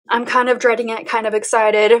I'm kind of dreading it, kind of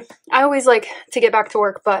excited. I always like to get back to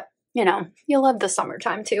work, but you know, you love the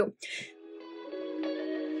summertime too.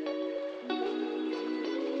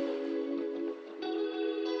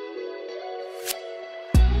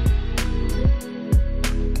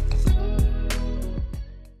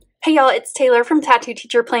 Hey y'all, it's Taylor from Tattoo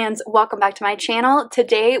Teacher Plans. Welcome back to my channel.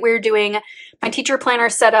 Today we're doing my teacher planner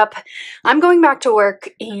setup. I'm going back to work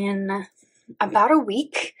in about a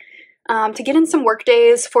week to get in some work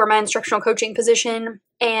days for my instructional coaching position,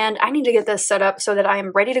 and I need to get this set up so that I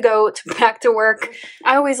am ready to go back to work.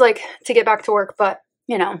 I always like to get back to work, but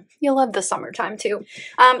you know, you love the summertime too.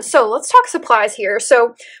 So let's talk supplies here.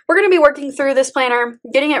 So we're going to be working through this planner,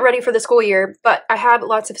 getting it ready for the school year, but I have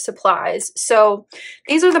lots of supplies. So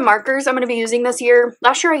these are the markers I'm going to be using this year.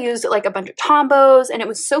 Last year I used like a bunch of Tombos and it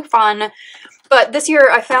was so fun, but this year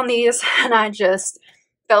I found these and I just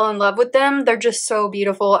fell in love with them. They're just so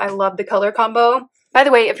beautiful. I love the color combo. By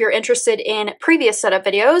the way, if you're interested in previous setup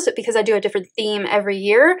videos, because I do a different theme every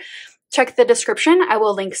year, check the description. I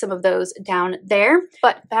will link some of those down there.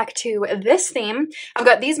 But back to this theme, I've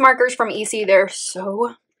got these markers from EC. They're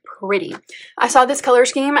so pretty. I saw this color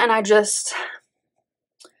scheme and I just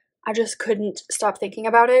couldn't stop thinking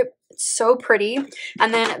about it. It's so pretty.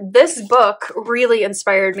 And then this book really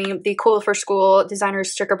inspired me, the Cool for School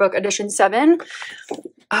Designer's Sticker Book Edition 7.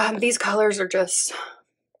 These colors are just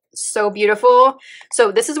so beautiful.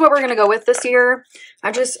 So this is what we're going to go with this year.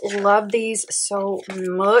 I just love these so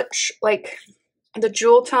much. Like the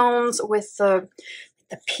jewel tones with the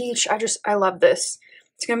peach. I love this.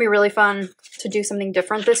 It's going to be really fun to do something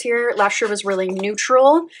different this year. Last year was really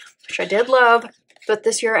neutral, which I did love. But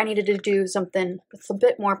this year I needed to do something with a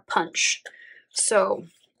bit more punch. So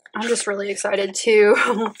I'm just really excited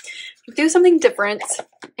to do something different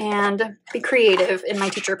and be creative in my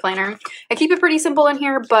teacher planner. I keep it pretty simple in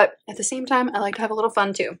here, but at the same time, I like to have a little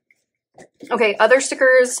fun too. Okay, other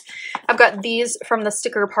stickers. I've got these from the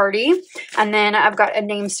sticker party, and then I've got a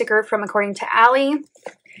name sticker from According to Allie.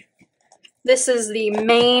 This is the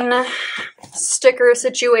main sticker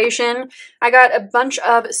situation. I got a bunch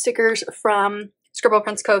of stickers from Scribble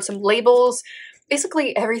Prints Co., some labels,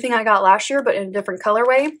 basically everything I got last year, but in a different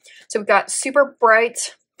colorway. So we've got super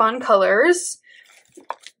bright, fun colors.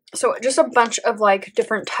 So just a bunch of like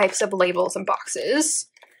different types of labels and boxes.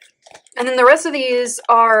 And then the rest of these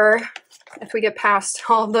are, if we get past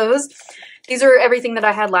all of those, these are everything that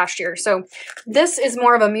I had last year. So this is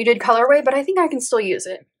more of a muted colorway, but I think I can still use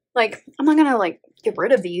it. Like, I'm not gonna like get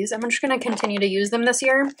rid of these. I'm just gonna continue to use them this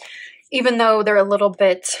year, even though they're a little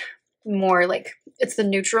bit more like, it's the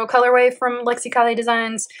neutral colorway from Lexicali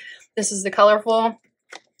Designs. This is the colorful,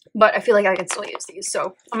 but I feel like I can still use these,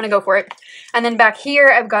 so I'm gonna go for it. And then back here,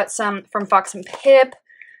 I've got some from Fox and Pip,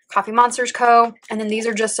 Coffee Monsters Co., and then these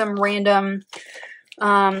are just some random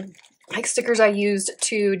like stickers I used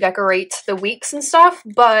to decorate the weeks and stuff.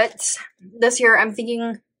 But this year I'm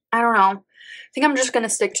thinking, I don't know, I think I'm just gonna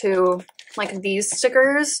stick to like these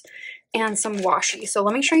stickers and some washi. So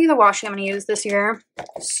let me show you the washi I'm gonna use this year.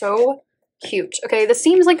 So cute. Okay, this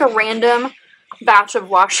seems like a random batch of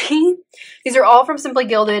washi. These are all from Simply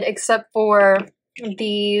Gilded except for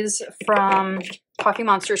these from Coffee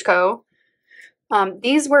Monsters Co.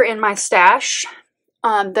 These were in my stash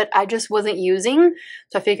that I just wasn't using,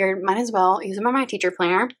 so I figured might as well use them on my teacher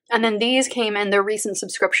planner. And then these came in the recent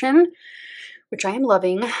subscription, which I am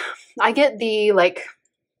loving. I get the like,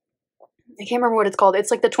 I can't remember what it's called. It's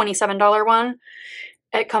like the $27 one.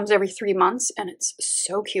 It comes every 3 months and it's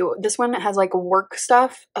so cute. This one has like work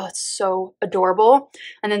stuff. Oh, it's so adorable.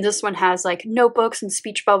 And then this one has like notebooks and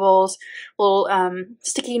speech bubbles, little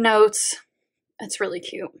sticky notes. It's really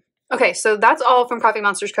cute. Okay, so that's all from Coffee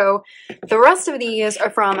Monsters Co. The rest of these are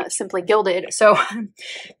from Simply Gilded. So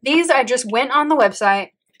these I just went on the website,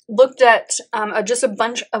 looked at just a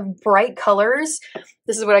bunch of bright colors.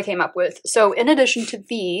 This is what I came up with. So in addition to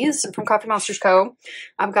these from Coffee Monsters Co.,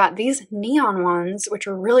 I've got these neon ones, which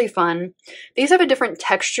are really fun. These have a different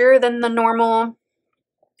texture than the normal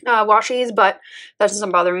washies, but that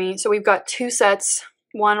doesn't bother me. So we've got two sets,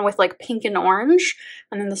 one with like pink and orange,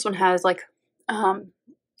 and then this one has like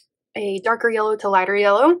a darker yellow to lighter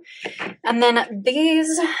yellow. And then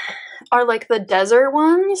these are like the desert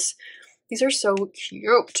ones. These are so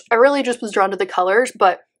cute. I really just was drawn to the colors,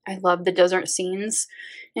 but I love the desert scenes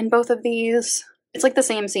in both of these. It's like the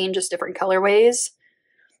same scene, just different colorways.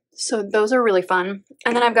 So those are really fun.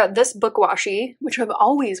 And then I've got this book washi, which I've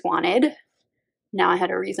always wanted. Now I had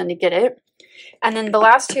a reason to get it. And then the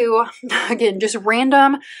last two, again, just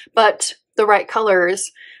random, but the right colors.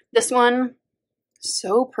 This one,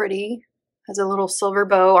 so pretty. Has a little silver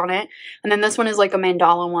bow on it. And then this one is like a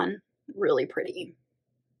mandala one. Really pretty.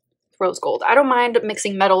 rose gold. I don't mind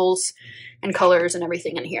mixing metals and colors and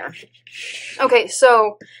everything in here. Okay,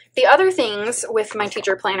 so the other things with my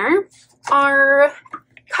teacher planner are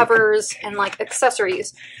covers and like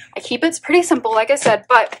accessories. I keep it pretty simple, like I said,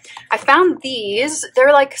 but I found these.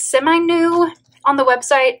 They're like semi-new on the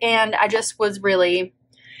website, and I just was really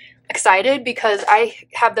excited because I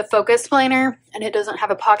have the Focus planner and it doesn't have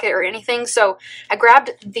a pocket or anything. So I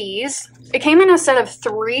grabbed these. It came in a set of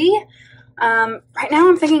 3. Right now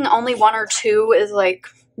I'm thinking only 1 or 2 is like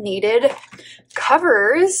needed.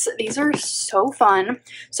 Covers, these are so fun.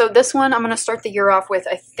 So this one I'm going to start the year off with,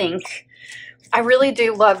 I think. I really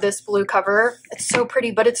do love this blue cover. It's so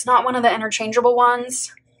pretty, but it's not one of the interchangeable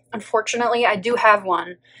ones. Unfortunately, I do have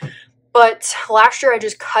one. But last year I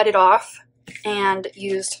just cut it off and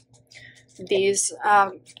used these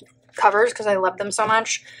covers because I love them so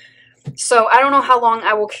much. So I don't know how long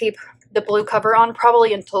I will keep the blue cover on,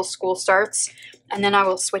 probably until school starts. And then I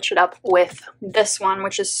will switch it up with this one,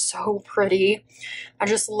 which is so pretty. I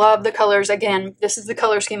just love the colors. Again, this is the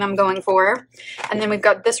color scheme I'm going for. And then we've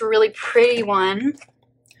got this really pretty one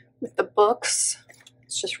with the books.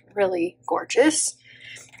 It's just really gorgeous.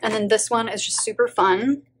 And then this one is just super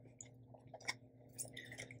fun.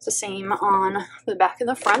 It's the same on the back and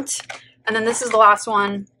the front. And then this is the last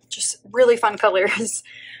one. Just really fun colors.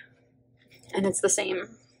 And it's the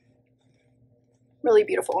same. Really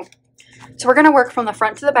beautiful. So we're going to work from the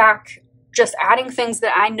front to the back, just adding things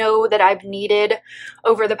that I know that I've needed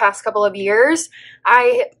over the past couple of years.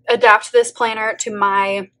 I adapt this planner to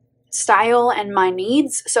my style and my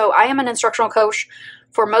needs. So I am an instructional coach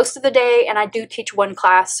for most of the day, and I do teach one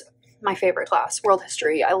class, my favorite class, World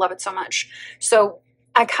History. I love it so much. So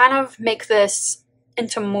I kind of make this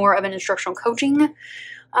into more of an instructional coaching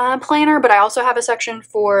planner, but I also have a section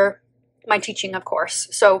for my teaching, of course.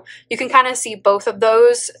 So you can kind of see both of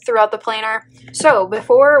those throughout the planner. So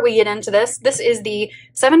before we get into this, this is the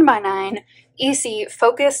 7x9 EC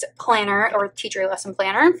Focused Planner or Teacher Lesson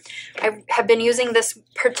Planner. I have been using this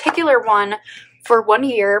particular one for 1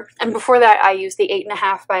 year, and before that I used the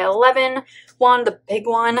 8.5x11 one, the big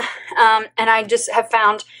one, and I just have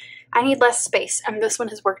found I need less space, and this one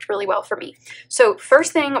has worked really well for me. So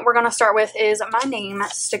first thing we're going to start with is my name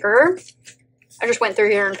sticker. I just went through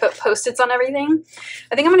here and put Post-its on everything.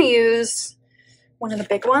 I think I'm going to use one of the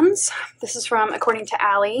big ones. This is from According to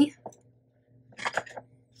Allie.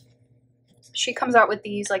 She comes out with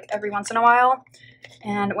these like every once in a while,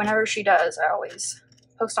 and whenever she does, I always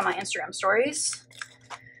post on my Instagram stories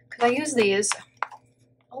because I use these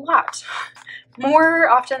a lot, more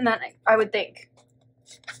often than I would think.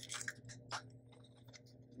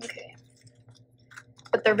 Okay,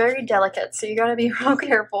 but they're very delicate, so you gotta be real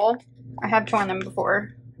careful. I have torn them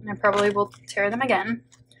before, and I probably will tear them again,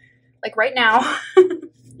 like right now.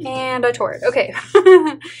 And I tore it. Okay.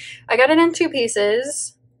 I got it in 2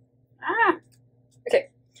 pieces. Okay.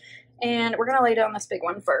 And we're gonna lay down this big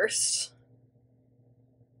one first.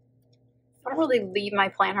 I don't really leave my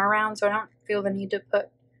planner around, so I don't feel the need to put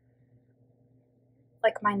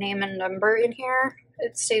like my name and number in here.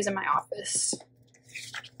 It stays in my office.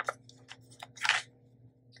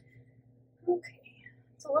 Okay.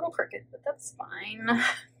 It's a little crooked, but that's fine.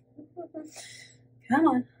 Come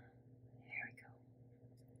on. There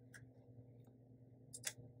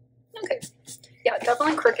we go. Okay. Yeah,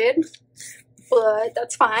 definitely crooked, but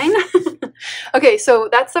that's fine. Okay, so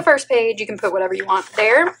that's the first page. You can put whatever you want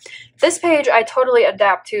there. This page I totally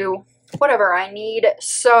adapt to whatever I need.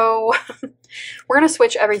 So we're going to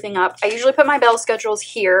switch everything up. I usually put my bell schedules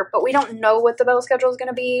here, but we don't know what the bell schedule is going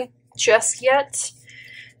to be just yet.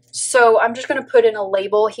 So I'm just going to put in a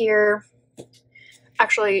label here.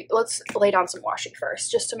 Actually, let's lay down some washi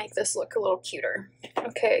first, just to make this look a little cuter.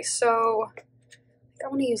 Okay, so I think I'm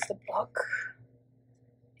going to use the book.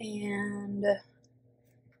 And I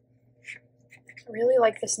really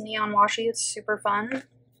like this neon washi. It's super fun.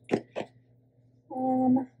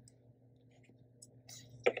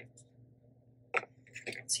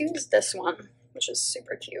 Let's use this one, which is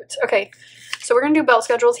super cute. Okay, so we're going to do bell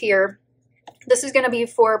schedules here. This is going to be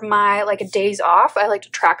for my days off. I like to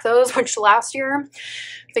track those, which last year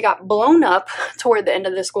they got blown up toward the end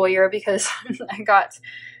of the school year because I got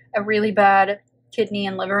a really bad kidney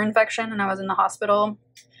and liver infection and I was in the hospital.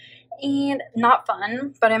 And not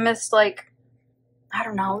fun, but I missed I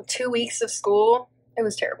don't know, 2 weeks of school. It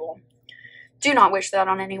was terrible. Do not wish that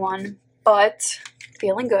on anyone, but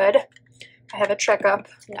feeling good. I have a checkup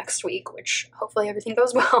next week, which hopefully everything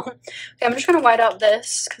goes well. Okay, I'm just going to white out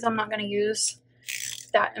this because I'm not going to use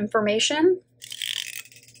that information.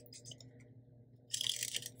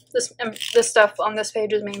 This stuff on this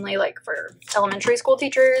page is mainly for elementary school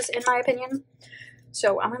teachers, in my opinion.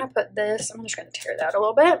 So I'm going to put this, I'm just going to tear that a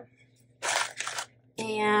little bit.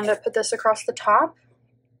 And I put this across the top.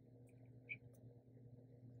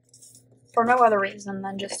 For no other reason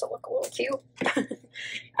than just to look a little cute.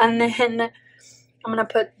 And then I'm going to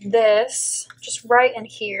put this just right in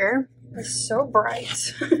here. It's so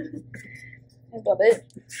bright. I love it.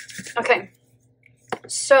 Okay.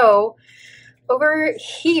 So over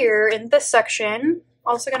here in this section,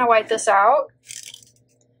 also going to white this out.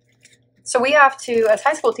 So we have to, as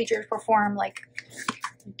high school teachers, perform like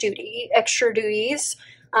extra duties,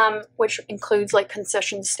 which includes like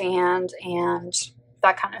concession stand and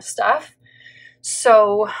that kind of stuff.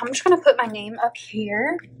 So I'm just going to put my name up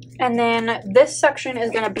here. And then this section is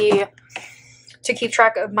going to be to keep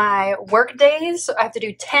track of my work days. So I have to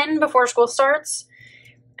do 10 before school starts.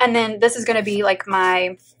 And then this is going to be like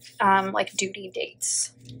my like duty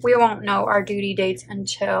dates. We won't know our duty dates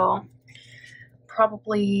until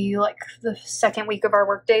probably like the second week of our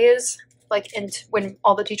work days, like when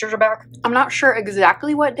all the teachers are back. I'm not sure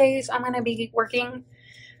exactly what days I'm going to be working.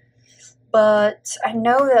 But I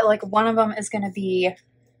know that like one of them is going to be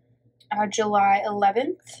July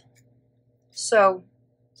 11th. So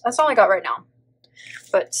that's all I got right now.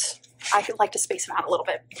 But I like to space them out a little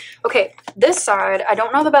bit. Okay, this side, I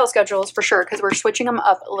don't know the bell schedules for sure because we're switching them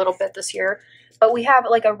up a little bit this year. But we have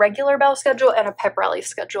like a regular bell schedule and a pep rally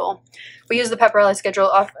schedule. We use the pep rally schedule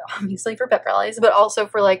obviously for pep rallies, but also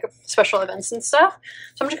for like special events and stuff.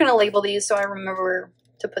 So I'm just going to label these so I remember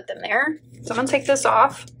to put them there. So I'm going to take this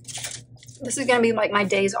off. This is going to be like my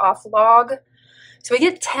days off log. So we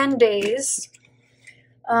get 10 days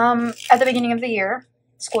at the beginning of the year,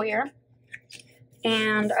 school year.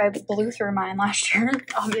 And I blew through mine last year.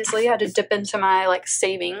 Obviously, I had to dip into my like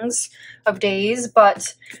savings of days.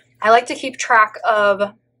 But I like to keep track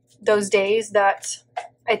of those days that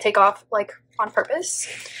I take off like on purpose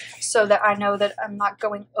so that I know that I'm not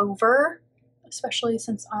going over, especially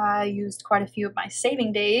since I used quite a few of my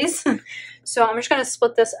saving days. So I'm just going to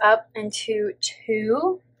split this up into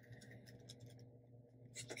 2.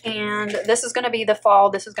 And this is going to be the fall.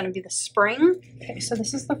 This is going to be the spring. Okay, so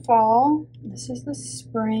this is the fall. This is the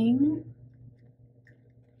spring.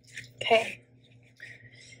 Okay.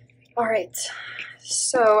 All right.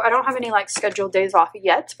 So I don't have any like scheduled days off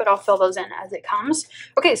yet, but I'll fill those in as it comes.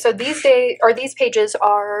 Okay, so these pages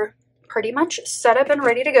are pretty much set up and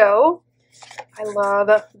ready to go. I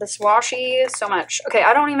love this washi so much. Okay,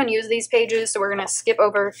 I don't even use these pages, so we're going to skip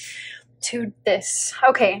over to this.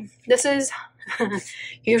 Okay, this is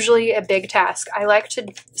usually a big task. I like to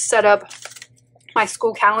set up my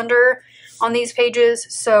school calendar on these pages.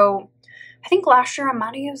 So I think last year I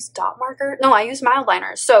might have used dot marker. No, I used mild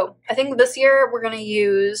liners. So I think this year we're going to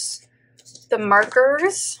use the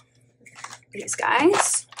markers, these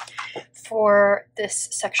guys, for this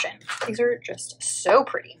section. These are just so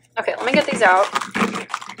pretty. Okay, let me get these out.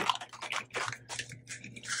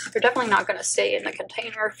 They're definitely not going to stay in the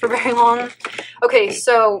container for very long. Okay,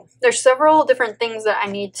 so there's several different things that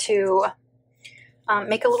I need to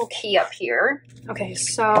make a little key up here. Okay,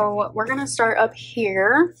 so we're going to start up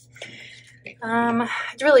here. It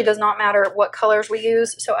really does not matter what colors we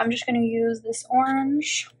use, so I'm just going to use this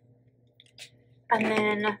orange. And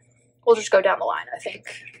then we'll just go down the line, I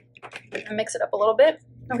think, and mix it up a little bit.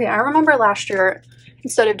 Okay, I remember last year,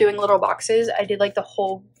 instead of doing little boxes, I did like the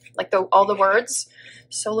whole, like all the words.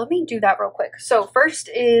 So let me do that real quick. So first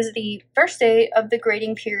is the first day of the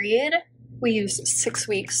grading period. We use 6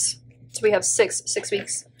 weeks. So we have six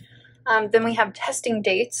weeks. Then we have testing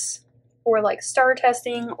dates for like star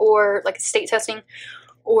testing or like state testing,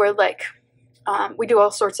 or like we do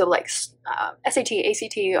all sorts of like SAT,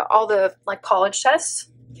 ACT, all the like college tests.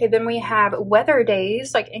 Okay, then we have weather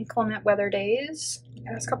days, like inclement weather days. The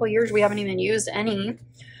past couple of years we haven't even used any,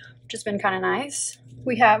 which has been kind of nice.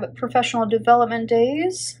 We have professional development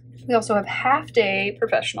days. We also have half-day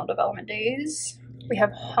professional development days. We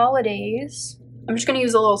have holidays. I'm just going to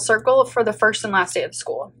use a little circle for the first and last day of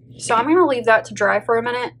school. So I'm going to leave that to dry for a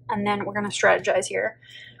minute, and then we're going to strategize here.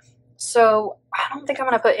 So I don't think I'm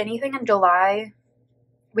going to put anything in July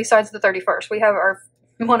besides the 31st. We have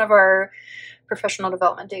one of our professional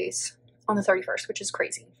development days on the 31st, which is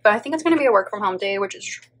crazy. But I think it's going to be a work from home day, which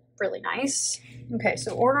is really nice. Okay,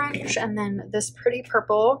 so orange, and then this pretty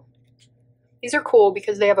purple. These are cool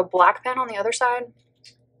because they have a black pen on the other side.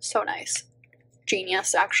 So nice.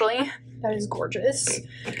 Genius, actually. That is gorgeous.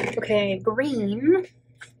 Okay, green.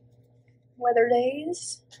 Weather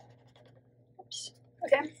days. Oops.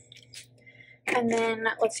 Okay. And then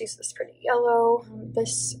let's use this pretty yellow.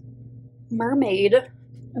 This mermaid.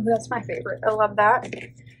 Oh, that's my favorite. I love that.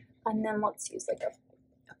 And then let's use like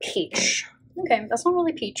a peach. Okay, that's not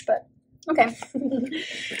really peach, but Okay.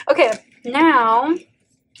 Okay, now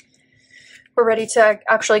we're ready to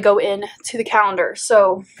actually go into the calendar.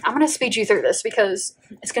 So I'm going to speed you through this because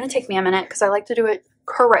it's going to take me a minute because I like to do it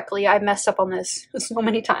correctly. I've messed up on this so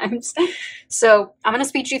many times. So I'm going to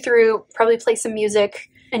speed you through, probably play some music,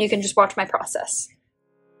 and you can just watch my process.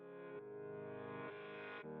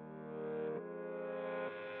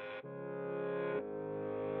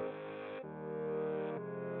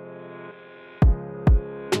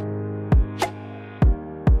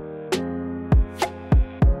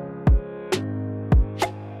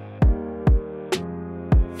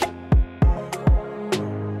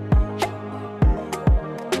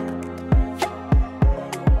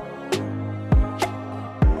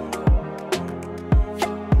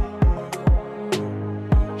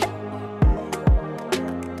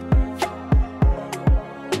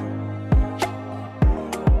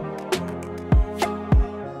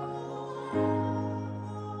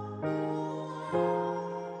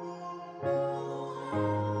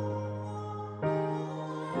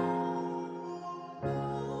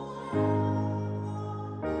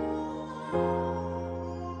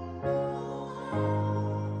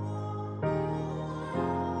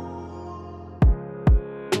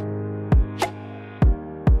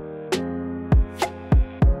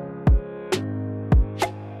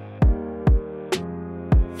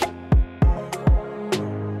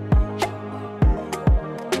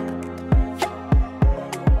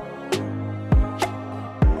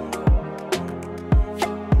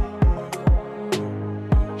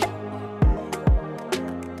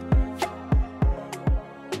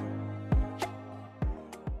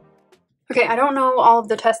 Okay, I don't know all of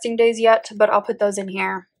the testing days yet, but I'll put those in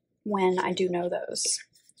here when I do know those.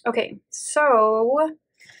 Okay, so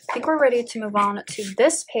I think we're ready to move on to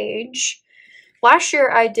this page. Last year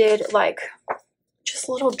I did like just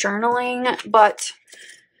a little journaling, but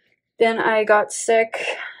then I got sick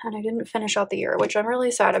and I didn't finish out the year, which I'm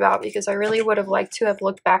really sad about because I really would have liked to have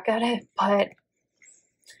looked back at it, but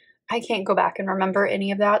I can't go back and remember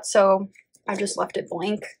any of that, so I just left it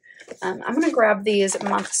blank. I'm going to grab these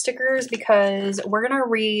month stickers because we're going to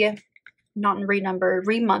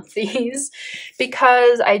re-month these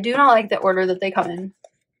because I do not like the order that they come in.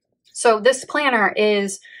 So this planner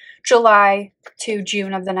is July to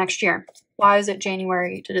June of the next year. Why is it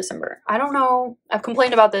January to December? I don't know. I've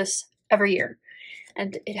complained about this every year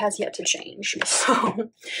and it has yet to change.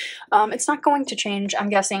 So it's not going to change, I'm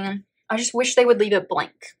guessing. I just wish they would leave it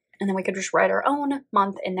blank. And then we could just write our own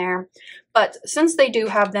month in there. But since they do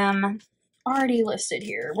have them already listed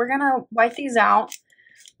here, we're going to wipe these out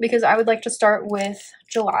because I would like to start with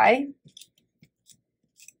July.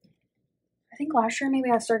 I think last year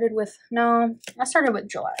maybe I started with, no, I started with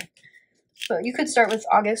July. But you could start with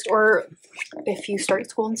August, or if you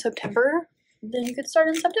start school in September, then you could start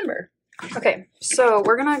in September. Okay, so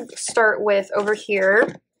we're going to start with over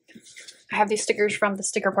here. I have these stickers from the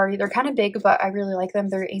sticker party. They're kind of big, but I really like them.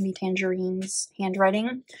 They're Amy Tangerine's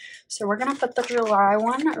handwriting. So we're going to put the July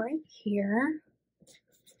one right here.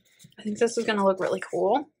 I think this is going to look really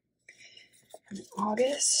cool. And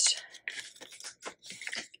August.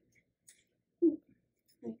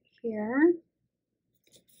 Right here.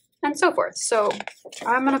 And so forth. So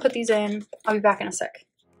I'm going to put these in. I'll be back in a sec.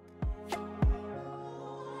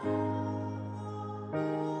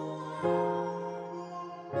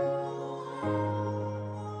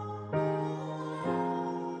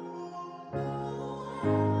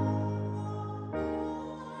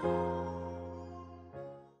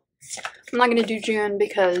 I'm not going to do June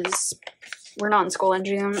because we're not in school in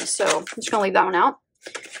June, so I'm just going to leave that one out.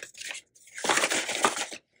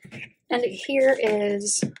 And here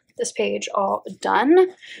is this page all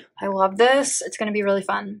done. I love this. It's going to be really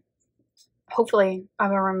fun. Hopefully I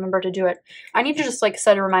will remember to do it. I need to just like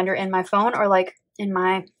set a reminder in my phone or like in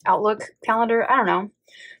my Outlook calendar. I don't know,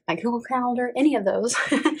 my Google Calendar, any of those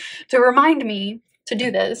to remind me to do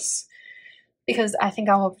this because I think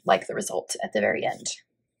I will like the result at the very end.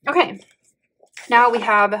 Okay. Now we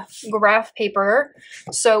have graph paper.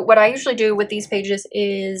 So what I usually do with these pages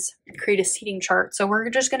is create a seating chart. So we're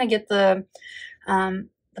just going to get the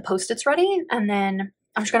Post-its ready, and then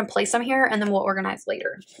I'm just going to place them here, and then we'll organize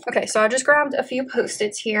later. Okay, so I just grabbed a few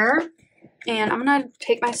Post-its here, and I'm going to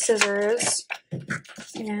take my scissors,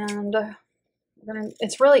 and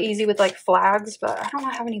it's really easy with like flags, but I don't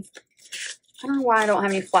know why I don't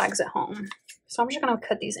have any flags at home. So I'm just going to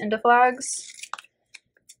cut these into flags.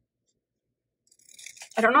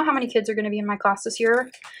 I don't know how many kids are going to be in my class this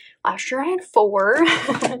year. Last year I had 4.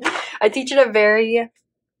 I teach at a very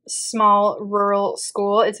small rural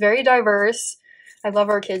school. It's very diverse. I love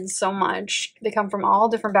our kids so much. They come from all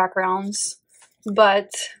different backgrounds,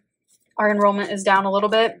 but our enrollment is down a little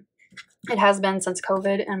bit. It has been since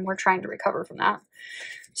COVID, and we're trying to recover from that.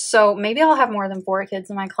 So maybe I'll have more than 4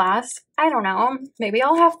 kids in my class. I don't know. Maybe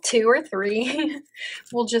I'll have 2 or 3.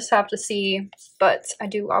 We'll just have to see. But I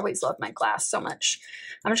do always love my class so much.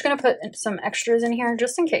 I'm just going to put some extras in here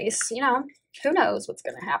just in case. You know, who knows what's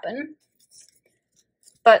going to happen.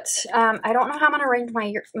 But I don't know how I'm going to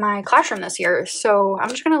arrange my classroom this year. So I'm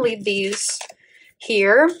just going to leave these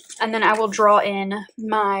here. And then I will draw in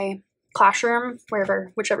my classroom,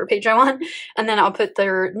 whichever page I want, and then I'll put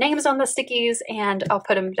their names on the stickies and I'll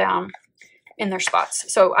put them down in their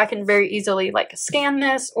spots. So I can very easily like scan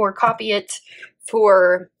this or copy it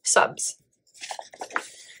for subs.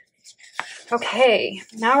 Okay,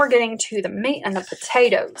 now we're getting to the meat and the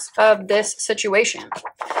potatoes of this situation.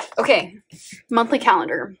 Okay, monthly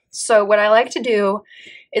calendar. So what I like to do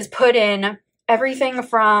is put in everything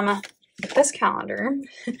from this calendar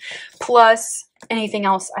plus anything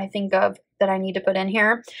else I think of that I need to put in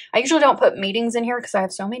here. I usually don't put meetings in here because I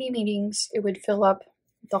have so many meetings it would fill up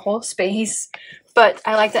the whole space, but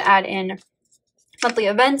I like to add in monthly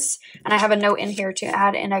events, and I have a note in here to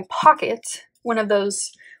add in a pocket, one of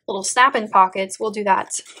those little snap-in pockets. We'll do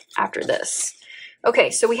that after this.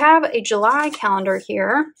 Okay, so we have a July calendar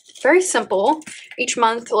here. Very simple. Each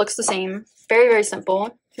month looks the same. Very, very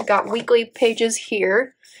simple. We've got weekly pages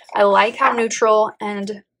here. I like how neutral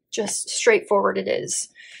and just straightforward it is.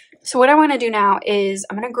 So what I want to do now is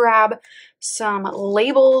I'm going to grab some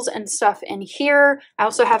labels and stuff in here. I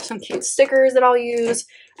also have some cute stickers that I'll use.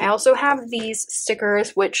 I also have these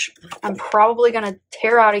stickers, which I'm probably going to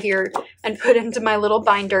tear out of here and put into my little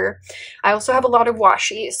binder. I also have a lot of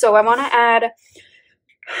washi. So I want to add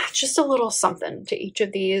just a little something to each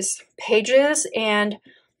of these pages, and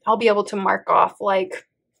I'll be able to mark off like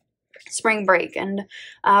spring break and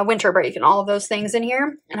winter break and all of those things in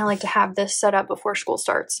here. And I like to have this set up before school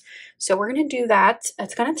starts. So we're going to do that.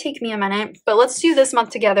 It's going to take me a minute, but let's do this month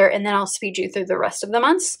together and then I'll speed you through the rest of the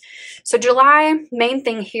months. So July, main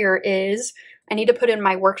thing here is I need to put in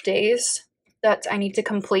my work days that I need to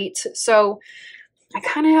complete. So I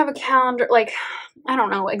kind of have a calendar, like, I don't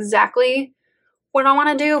know exactly what I want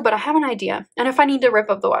to do, but I have an idea. And if I need to rip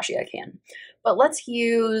up the washi, I can. But let's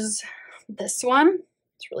use this one.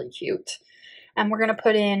 It's really cute. And we're going to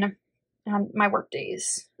put in my work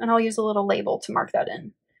days. And I'll use a little label to mark that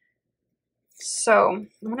in. So I'm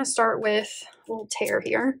going to start with a little tear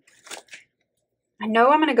here. I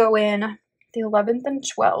know I'm going to go in the 11th and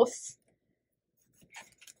 12th.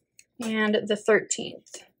 And the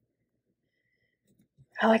 13th.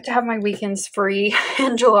 I like to have my weekends free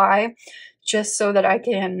in July, just so that I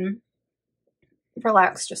can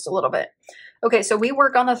relax just a little bit. Okay, so we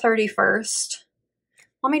work on the 31st.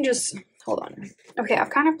 Let me just, hold on. Okay,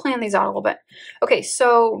 I've kind of planned these out a little bit. Okay,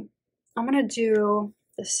 so I'm going to do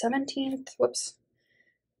the 17th, whoops,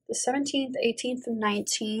 the 17th, 18th, and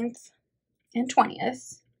 19th, and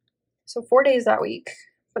 20th. So 4 days that week,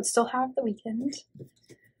 but still have the weekend.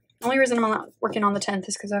 The only reason I'm not working on the 10th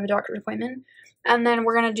is because I have a doctor's appointment. And then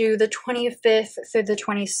we're going to do the 25th through the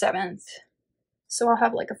 27th. So I'll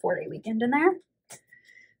have like a 4-day weekend in there.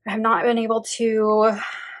 I have not been able to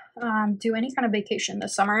do any kind of vacation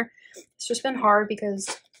this summer. It's just been hard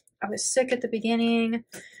because I was sick at the beginning,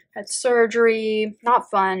 had surgery,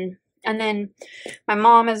 not fun. And then my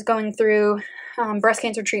mom is going through breast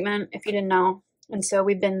cancer treatment, if you didn't know. And so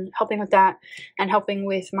we've been helping with that and helping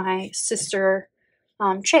with my sister,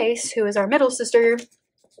 Chase, who is our middle sister,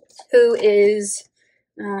 who is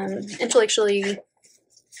intellectually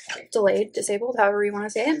disabled, however you want to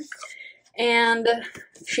say it. And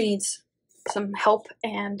she needs some help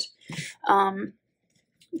and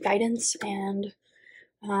guidance, and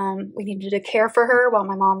we needed to care for her while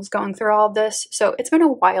my mom's going through all of this. So it's been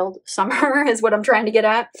a wild summer is what I'm trying to get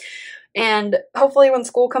at. And hopefully when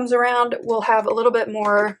school comes around, we'll have a little bit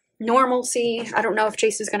more normalcy. I don't know if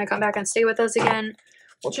Chase is going to come back and stay with us again.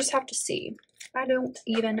 We'll just have to see. I don't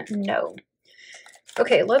even know.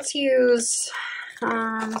 Okay, let's use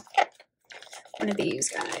one of these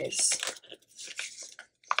guys.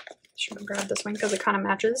 Should we grab this one because it kind of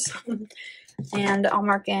matches. And I'll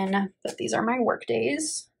mark in that these are my work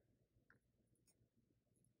days.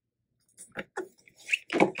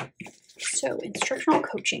 So instructional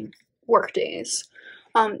coaching work days.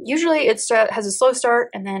 Usually it has a slow start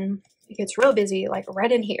and then it gets real busy like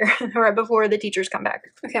right in here right before the teachers come back.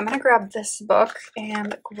 Okay, I'm gonna grab this book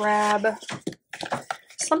and grab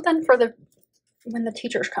something for when the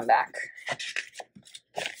teachers come back.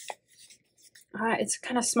 It's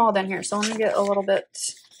kind of small down here, so I'm gonna get a little bit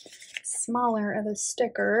smaller of a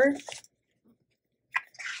sticker.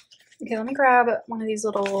 Okay, let me grab one of these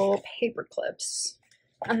little paper clips.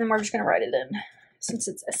 and then we're just going to write it in since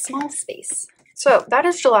it's a small space. So that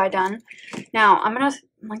is July done. Now I'm going to,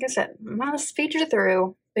 like I said, I'm going to speed you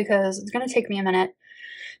through because it's going to take me a minute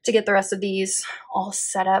to get the rest of these all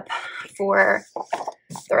set up for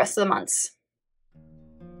the rest of the months.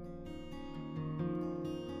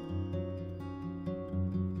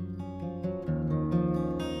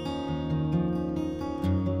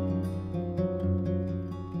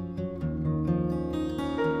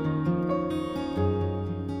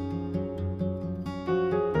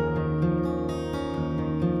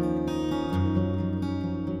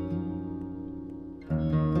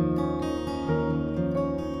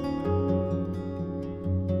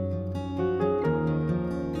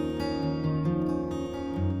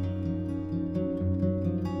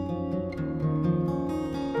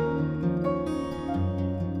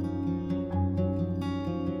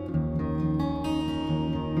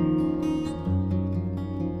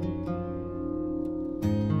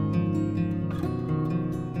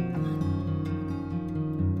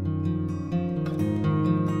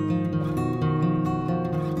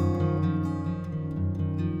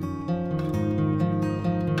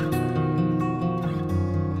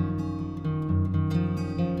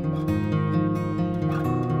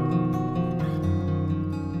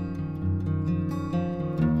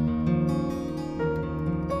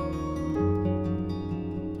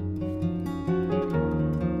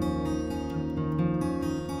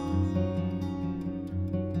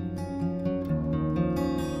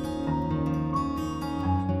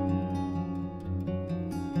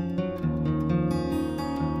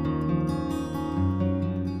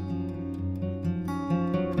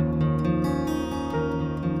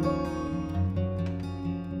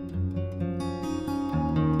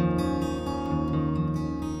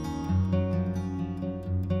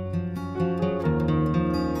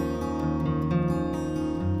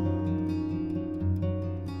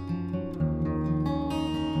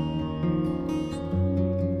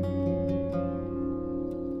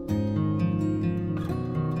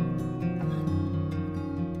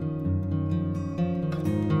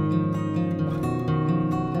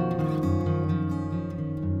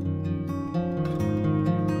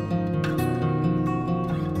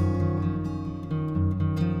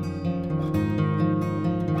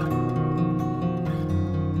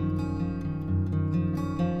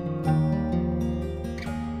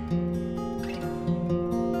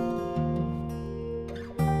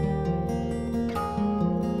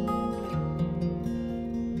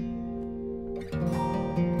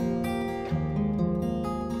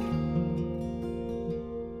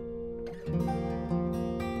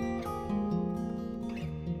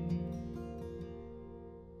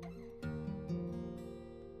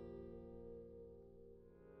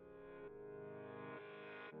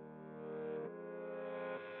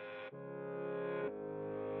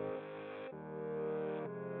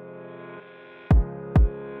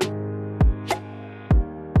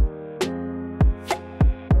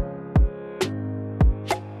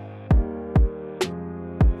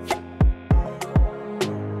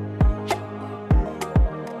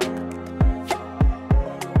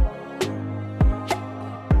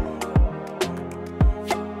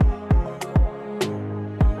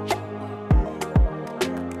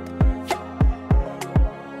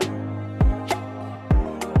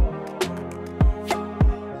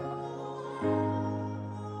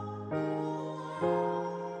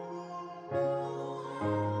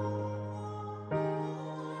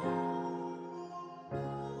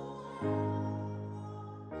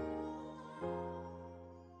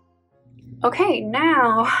 Okay,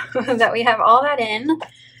 now that we have all that in,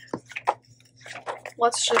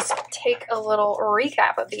 let's just take a little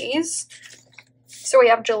recap of these. So we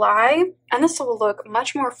have July, and this will look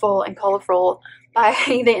much more full and colorful by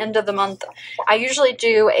the end of the month. I usually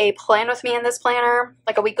do a plan with me in this planner,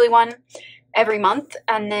 like a weekly one, every month,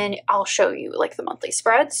 and then I'll show you like the monthly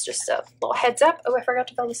spreads, just a little heads up. Oh, I forgot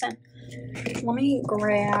to fill this in. Let me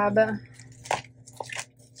grab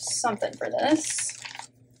something for this.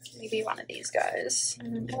 Maybe one of these guys.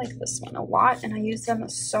 I like this one a lot, and I use them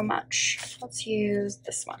so much. Let's use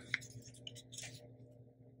this one.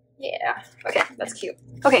 Yeah, okay, that's cute.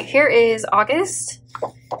 Okay, here is August,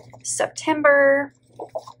 September,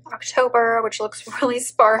 October, which looks really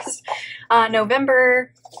sparse,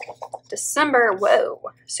 November, December, whoa,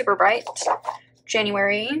 super bright,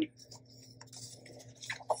 January,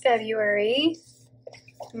 February,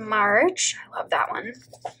 March, I love that one,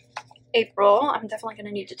 April, I'm definitely going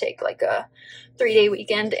to need to take like a 3-day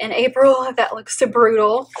weekend in April, that looks so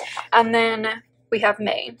brutal, and then we have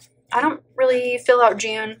May. I don't really fill out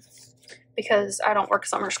June because I don't work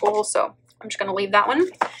summer school, so I'm just going to leave that one.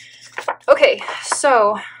 Okay,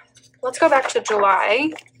 so let's go back to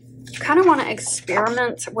July. Kind of want to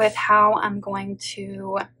experiment with how I'm going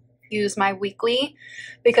to use my weekly,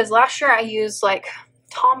 because last year I used like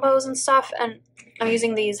Tombos and stuff, and I'm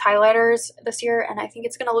using these highlighters this year, and I think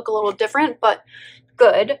it's going to look a little different, but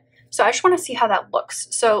good. So I just want to see how that looks.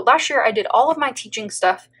 So last year I did all of my teaching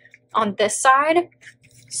stuff on this side.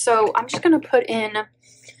 So I'm just going to put in,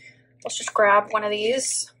 let's just grab one of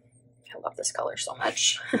these. I love this color so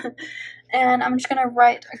much. And I'm just going to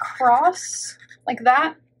write across like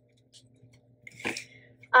that.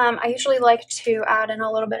 I usually like to add in a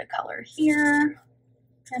little bit of color here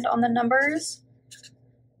and on the numbers.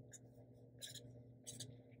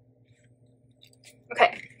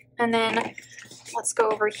 Okay, and then let's go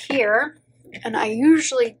over here. And I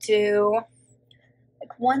usually do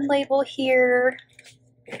like one label here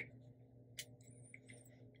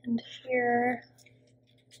and here.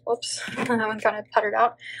 Whoops, that one kind of puttered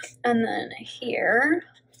out. And then here.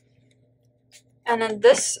 And then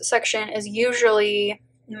this section is usually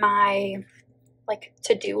my like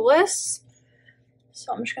to-do list.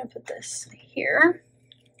 So I'm just gonna put this here.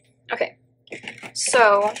 Okay,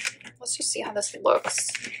 so let's just see how this looks.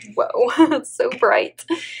 Whoa, it's so bright.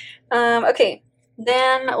 Okay,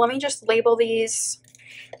 then let me just label these,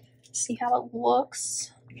 see how it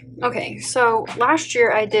looks. Okay, so last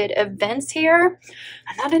year I did events here,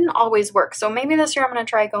 and that didn't always work. So maybe this year I'm gonna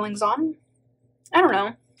try goings on. I don't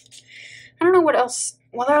know. I don't know what else,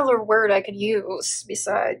 what other word I could use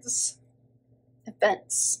besides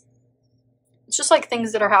events. It's just like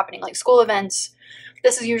things that are happening, like school events.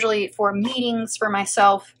 This is usually for meetings for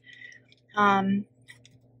myself.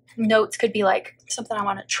 Notes could be like something I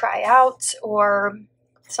want to try out, or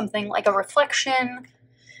something like a reflection.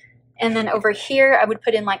 And then over here, I would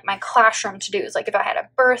put in like my classroom to-dos. Like if I had a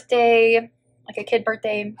birthday, like a kid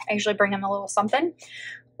birthday, I usually bring them a little something.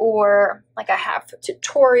 Or like I have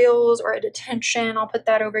tutorials or a detention, I'll put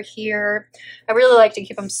that over here. I really like to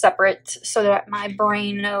keep them separate so that my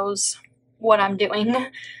brain knows what I'm doing,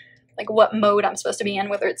 like what mode I'm supposed to be in,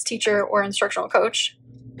 whether it's teacher or instructional coach.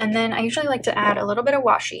 And then I usually like to add a little bit of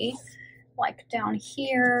washi, like down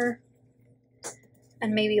here,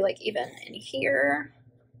 and maybe like even in here,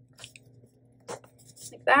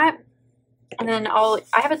 like that. And then I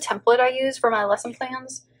have a template I use for my lesson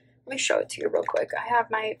plans. Let me show it to you real quick. I have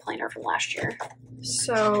my planner from last year.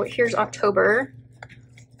 So here's October.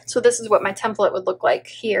 So this is what my template would look like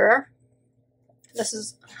here. This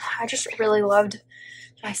is, I just really loved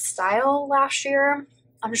my style last year.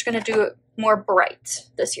 I'm just going to do it more bright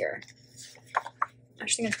this year. I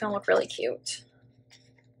just think it's going to look really cute.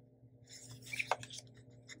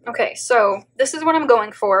 Okay, so this is what I'm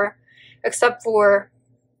going for, except for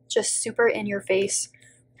just super in your face,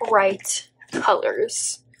 bright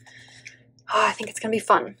colors. Oh, I think it's going to be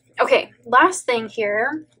fun. Okay, last thing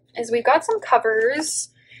here is we've got some covers,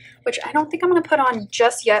 which I don't think I'm going to put on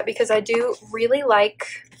just yet because I do really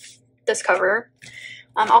like this cover.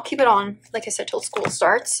 I'll keep it on, like I said, till school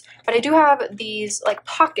starts. But I do have these like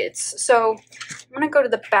pockets. So I'm going to go to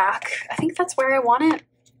the back. I think that's where I want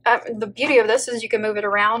it. The beauty of this is you can move it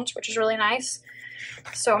around, which is really nice.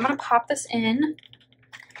 So I'm going to pop this in.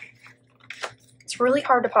 It's really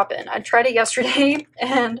hard to pop in. I tried it yesterday,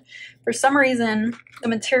 and for some reason, the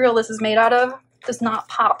material this is made out of does not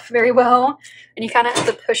pop very well. And you kind of have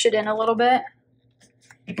to push it in a little bit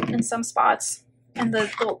in some spots. And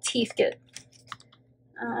the little teeth get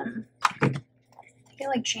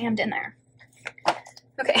like jammed in there.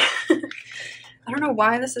 Okay. I don't know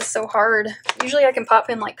why this is so hard. Usually I can pop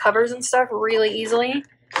in like covers and stuff really easily,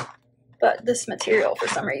 but this material for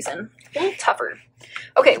some reason a little tougher.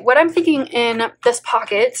 Okay, what I'm thinking in this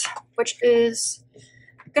pocket, which is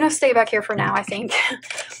gonna stay back here for now, I think.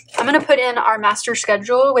 I'm gonna put in our master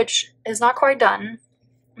schedule, which is not quite done.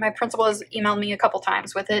 My principal has emailed me a couple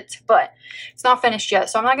times with it, but it's not finished yet,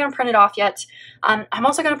 so I'm not going to print it off yet. I'm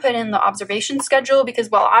also going to put in the observation schedule because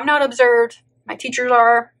while I'm not observed, my teachers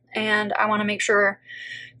are, and I want to make sure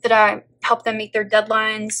that I help them meet their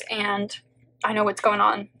deadlines, and I know what's going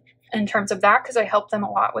on in terms of that because I help them a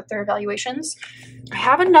lot with their evaluations. I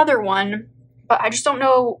have another one, but I just don't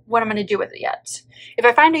know what I'm going to do with it yet. If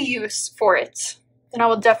I find a use for it, then I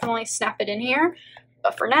will definitely snap it in here,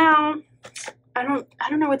 but for now, I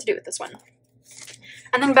don't know what to do with this one.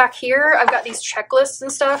 And then back here, I've got these checklists and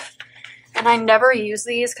stuff, and I never use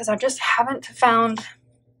these because I just haven't found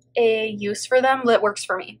a use for them that works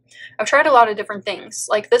for me. I've tried a lot of different things.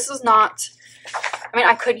 Like this is not, I mean,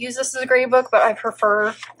 I could use this as a grade book, but I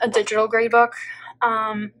prefer a digital grade book.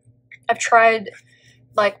 I've tried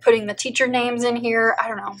like putting the teacher names in here. I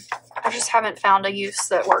don't know. I just haven't found a use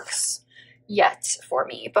that works yet for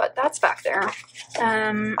me, but that's back there.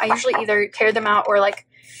 I usually either tear them out or like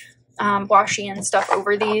washi and stuff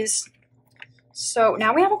over these. So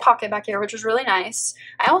now we have a pocket back here, which is really nice.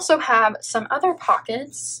 I also have some other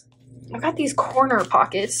pockets. I've got these corner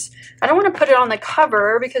pockets. I don't want to put it on the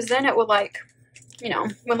cover because then it will, like, you know,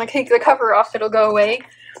 when I take the cover off, it'll go away.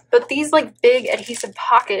 But these like big adhesive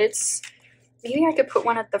pockets, maybe I could put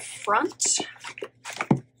one at the front.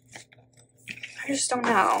 I just don't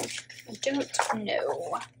know. I don't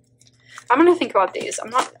know. I'm gonna think about these.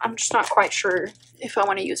 I'm just not quite sure if I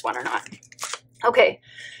want to use one or not. Okay,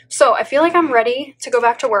 so I feel like I'm ready to go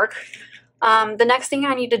back to work. The next thing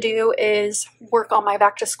I need to do is work on my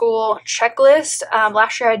back to school checklist.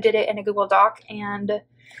 Last year I did it in a Google Doc and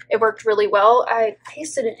it worked really well. I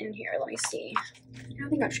pasted it in here. Let me see. I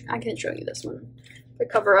think I can show you this one to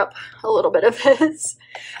cover up a little bit of this.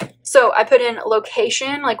 So I put in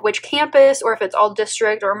location, like which campus, or if it's all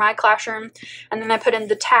district or my classroom. And then I put in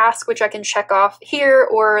the task, which I can check off here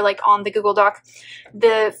or like on the Google Doc.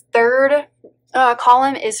 The third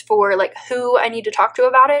column is for like who I need to talk to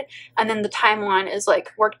about it. And then the timeline is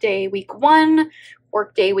like workday week 1,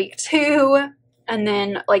 workday week 2, and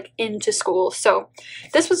then like into school. So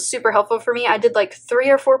this was super helpful for me. I did like 3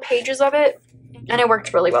 or 4 pages of it and it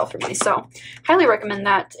worked really well for me. So highly recommend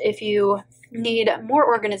that if you need more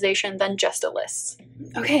organization than just a list.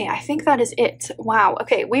 Okay, I think that is it. Wow.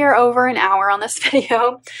 Okay, we are over an hour on this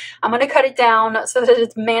video. I'm going to cut it down so that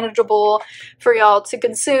it's manageable for y'all to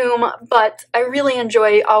consume, but I really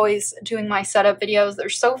enjoy always doing my setup videos. They're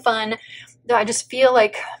so fun. I just feel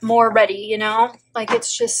like more ready, you know? Like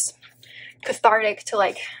it's just cathartic to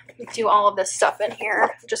like do all of this stuff in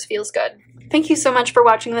here. It just feels good. Thank you so much for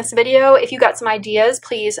watching this video. If you got some ideas,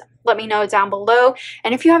 please let me know down below.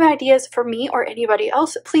 And if you have ideas for me or anybody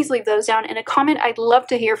else, please leave those down in a comment. I'd love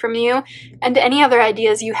to hear from you and any other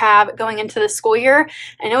ideas you have going into the school year.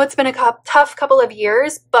 I know it's been a tough couple of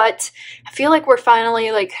years, but I feel like we're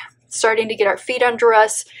finally like starting to get our feet under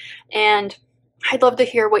us, and I'd love to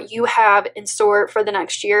hear what you have in store for the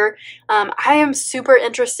next year. I am super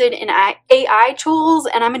interested in AI tools,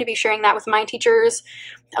 and I'm going to be sharing that with my teachers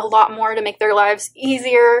a lot more to make their lives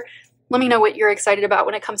easier. Let me know what you're excited about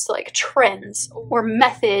when it comes to like trends or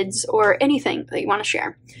methods or anything that you want to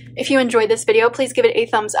share. If you enjoyed this video, please give it a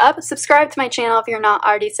thumbs up. Subscribe to my channel if you're not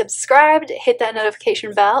already subscribed. Hit that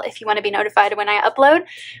notification bell if you want to be notified when I upload,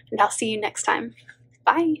 and I'll see you next time.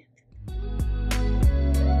 Bye.